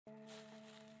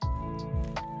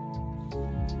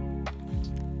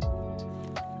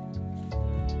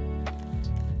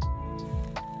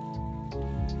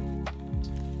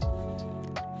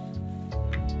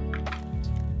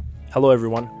Hello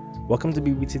everyone, welcome to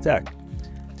BBT Tech.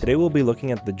 Today we'll be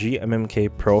looking at the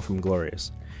GMMK Pro from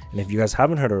Glorious. And if you guys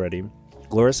haven't heard already,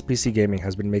 Glorious PC Gaming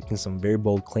has been making some very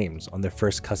bold claims on their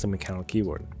first custom mechanical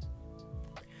keyboard.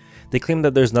 They claim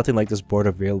that there's nothing like this board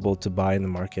available to buy in the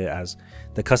market, as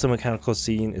the custom mechanical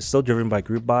scene is still driven by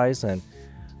group buys, and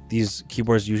these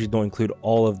keyboards usually don't include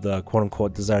all of the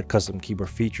quote-unquote desired custom keyboard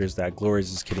features that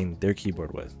Glorious is kitting their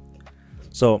keyboard with.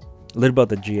 So, a little about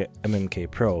the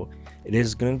GMMK Pro. It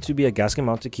is going to be a gasket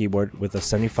mounted keyboard with a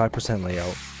 75%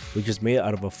 layout, which is made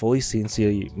out of a fully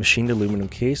CNC machined aluminum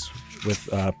case with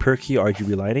per key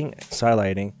RGB lighting, side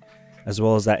lighting, as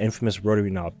well as that infamous rotary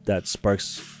knob that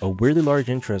sparks a weirdly large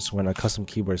interest when a custom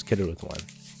keyboard is kitted with one.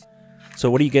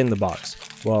 So what do you get in the box?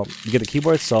 Well, you get the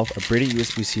keyboard itself, a Brady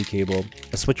USB-C cable,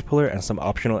 a switch puller, and some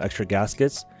optional extra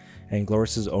gaskets, and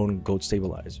Glorious's own goat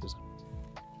stabilizers.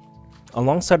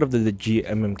 Alongside of the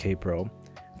GMMK Pro,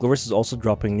 Glorious is also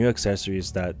dropping new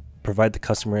accessories that provide the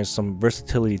customers some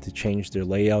versatility to change their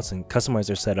layouts and customize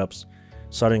their setups,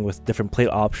 starting with different plate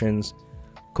options,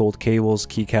 gold cables,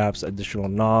 keycaps, additional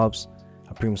knobs,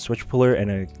 a premium switch puller,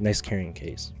 and a nice carrying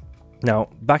case. Now,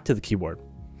 back to the keyboard.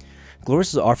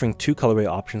 Glorious is offering two colorway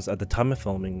options at the time of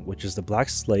filming, which is the black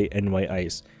slate and white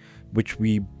ice, which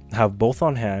we have both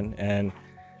on hand, and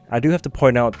I do have to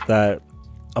point out that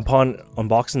upon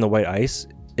unboxing the white ice,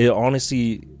 it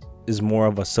honestly is more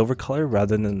of a silver color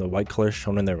rather than the white color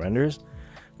shown in their renders,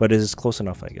 but it is close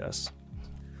enough, I guess.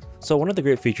 So one of the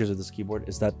great features of this keyboard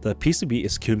is that the PCB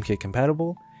is QMK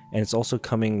compatible, and it's also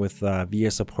coming with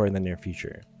VA support in the near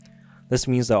future. This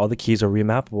means that all the keys are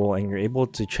remappable and you're able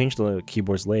to change the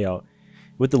keyboard's layout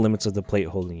with the limits of the plate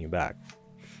holding you back.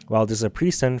 While this is a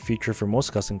pretty standard feature for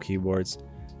most custom keyboards,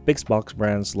 big box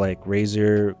brands like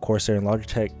Razer, Corsair, and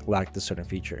Logitech lack this certain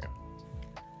feature.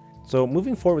 So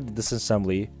moving forward with the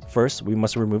disassembly, first we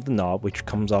must remove the knob, which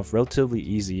comes off relatively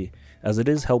easy as it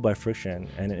is held by friction,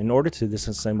 and in order to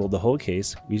disassemble the whole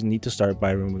case, we need to start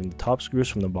by removing the top screws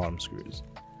from the bottom screws.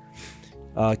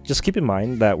 Just keep in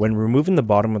mind that when removing the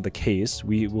bottom of the case,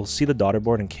 we will see the daughter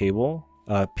board and cable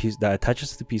that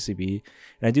attaches to the PCB,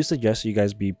 and I do suggest you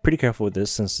guys be pretty careful with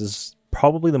this since this is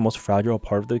probably the most fragile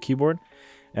part of the keyboard,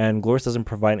 and Glorious doesn't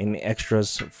provide any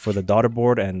extras for the daughter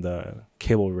board and the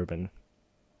cable ribbon.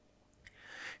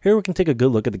 Here we can take a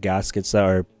good look at the gaskets that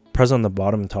are present on the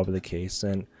bottom and top of the case,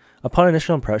 and upon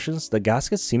initial impressions, the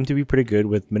gaskets seem to be pretty good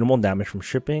with minimal damage from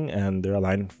shipping, and they're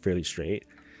aligned fairly straight.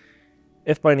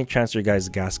 If by any chance your guys'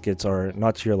 gaskets are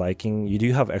not to your liking, you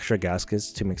do have extra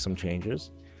gaskets to make some changes.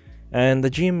 And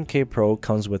the GMMK Pro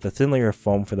comes with a thin layer of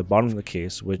foam for the bottom of the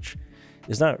case, which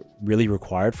is not really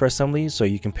required for assembly, so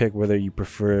you can pick whether you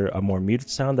prefer a more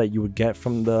muted sound that you would get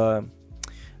from the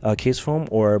case foam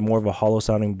or more of a hollow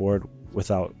sounding board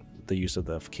without the use of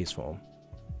the case foam.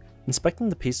 Inspecting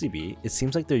the PCB, it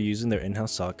seems like they're using their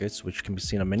in-house sockets, which can be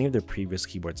seen on many of their previous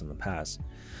keyboards in the past.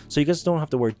 So you guys don't have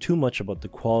to worry too much about the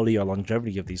quality or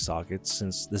longevity of these sockets,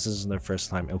 since this isn't their first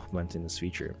time implementing this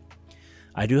feature.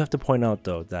 I do have to point out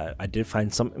though that I did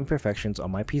find some imperfections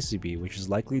on my PCB, which is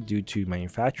likely due to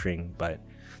manufacturing, but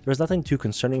there was nothing too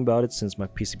concerning about it since my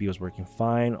PCB was working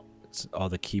fine, all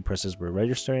the key presses were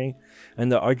registering,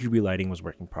 and the RGB lighting was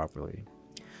working properly.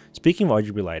 Speaking of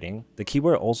RGB lighting, the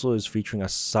keyboard also is featuring a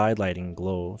side lighting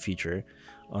glow feature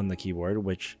on the keyboard,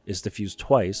 which is diffused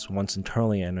twice, once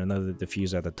internally and another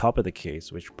diffused at the top of the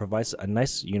case, which provides a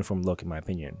nice uniform look in my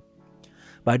opinion.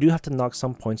 But I do have to knock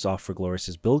some points off for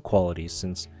Glorious's build quality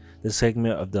since this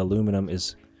segment of the aluminum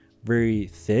is very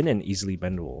thin and easily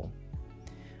bendable.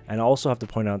 And I also have to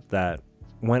point out that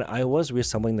when I was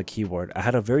reassembling the keyboard, I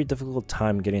had a very difficult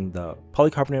time getting the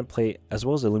polycarbonate plate as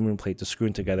well as the aluminum plate to screw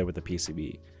in together with the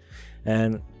PCB.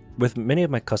 And with many of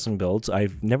my custom builds,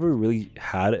 I've never really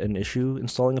had an issue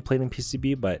installing a plate in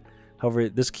PCB, but however,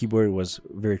 this keyboard was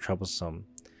very troublesome.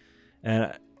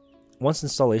 And once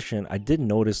installation, I did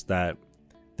notice that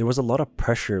there was a lot of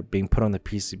pressure being put on the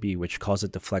PCB, which caused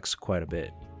it to flex quite a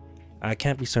bit. I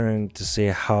can't be certain to say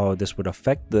how this would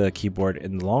affect the keyboard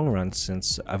in the long run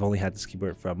since I've only had this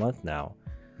keyboard for a month now,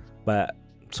 but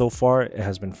so far it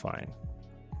has been fine.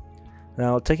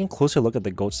 Now, taking a closer look at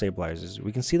the goat stabilizers,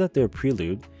 we can see that they're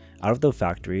pre-lubed out of the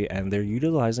factory and they're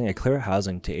utilizing a clear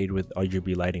housing to aid with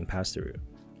RGB lighting pass-through.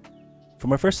 For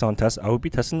my first sound test, I will be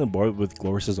testing the board with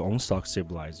Glorious's own stock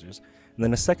stabilizers, and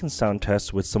then a second sound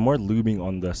test with some more lubing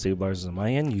on the stabilizers on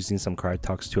my end using some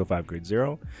Krytox 205 grade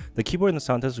 0. The keyboard in the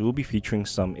sound test will be featuring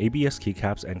some ABS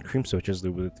keycaps and cream switches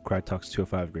lubed with Krytox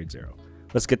 205 grade 0.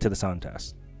 Let's get to the sound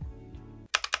test.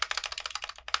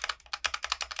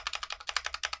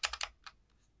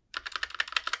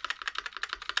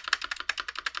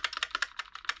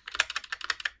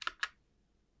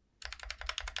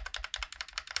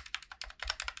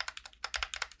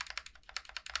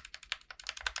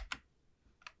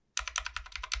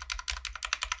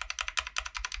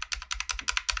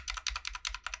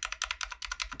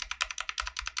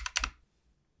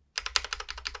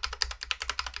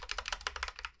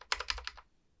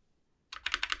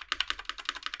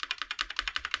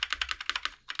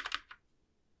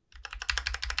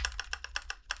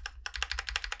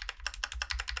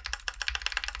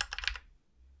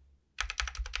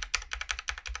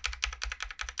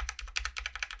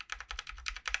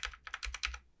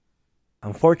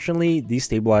 Unfortunately, these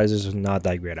stabilizers are not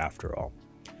that great after all.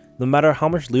 No matter how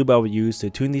much lube I would use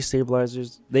to tune these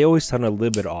stabilizers, they always sound a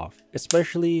little bit off,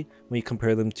 especially when you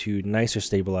compare them to nicer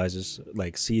stabilizers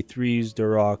like C3s,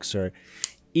 Durocks, or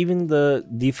even the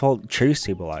default cherry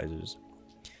stabilizers.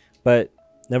 But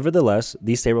nevertheless,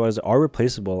 these stabilizers are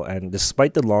replaceable, and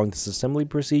despite the long disassembly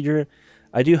procedure,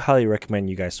 I do highly recommend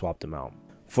you guys swap them out.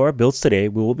 For our builds today,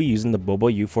 we will be using the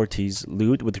Boba U4T's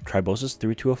lubed with the Tribosys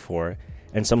 3204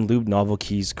 and some lubed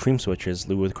Novelkeys cream switches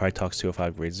lubed with Krytox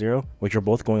 205 grade 0, which are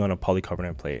both going on a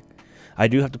polycarbonate plate. I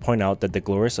do have to point out that the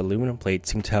Glorious aluminum plate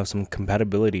seemed to have some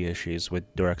compatibility issues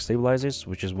with Durock stabilizers,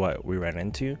 which is what we ran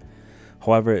into.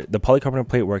 However, the polycarbonate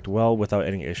plate worked well without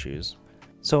any issues.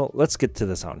 So let's get to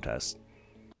the sound test.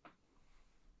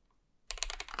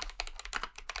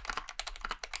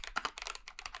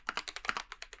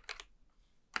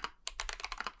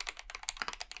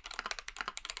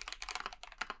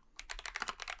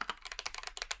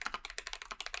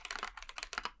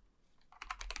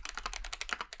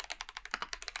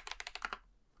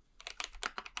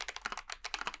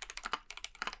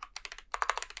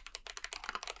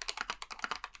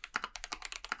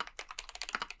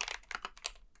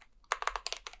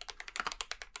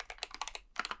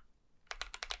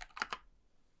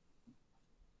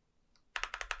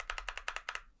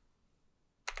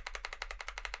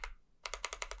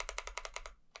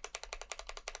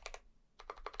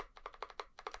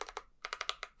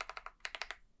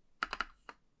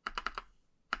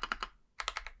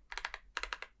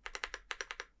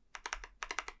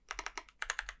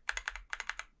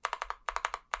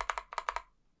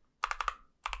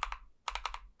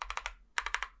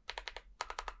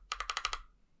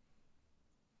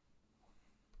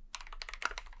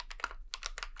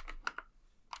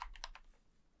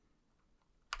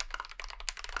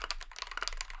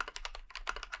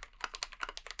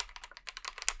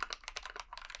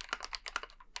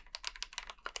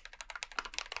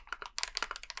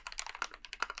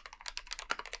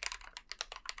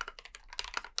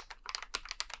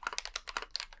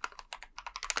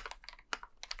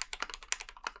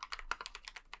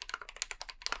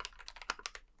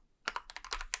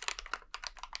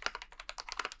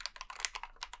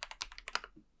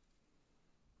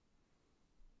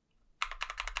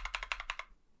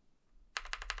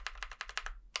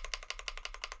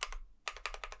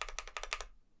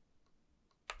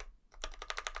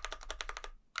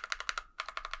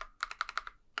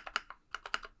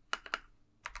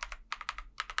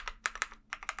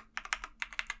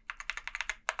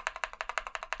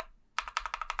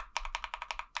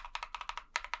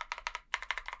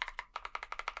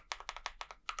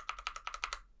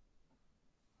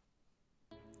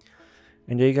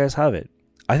 And there you guys have it.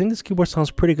 I think this keyboard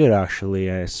sounds pretty good actually,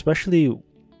 especially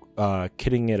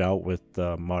kitting it out with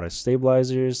modest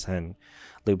stabilizers and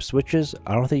lube switches.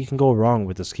 I don't think you can go wrong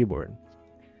with this keyboard.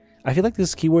 I feel like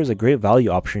this keyboard is a great value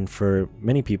option for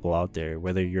many people out there,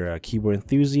 whether you're a keyboard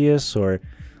enthusiast or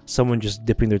someone just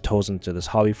dipping their toes into this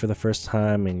hobby for the first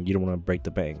time and you don't want to break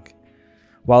the bank.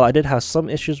 While I did have some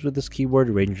issues with this keyboard,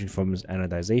 ranging from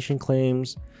anodization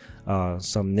claims,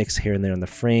 some nicks here and there on the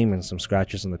frame, and some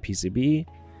scratches on the PCB,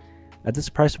 at this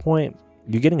price point,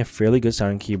 you're getting a fairly good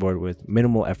sounding keyboard with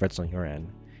minimal efforts on your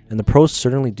end. And the pros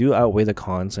certainly do outweigh the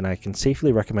cons, and I can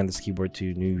safely recommend this keyboard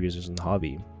to new users in the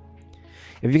hobby.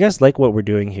 If you guys like what we're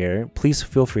doing here, please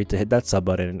feel free to hit that sub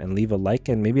button and leave a like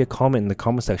and maybe a comment in the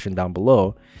comment section down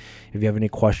below. If you have any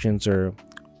questions or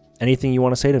anything you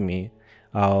want to say to me,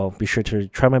 I'll be sure to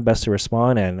try my best to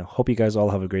respond, and hope you guys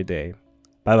all have a great day.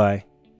 Bye bye.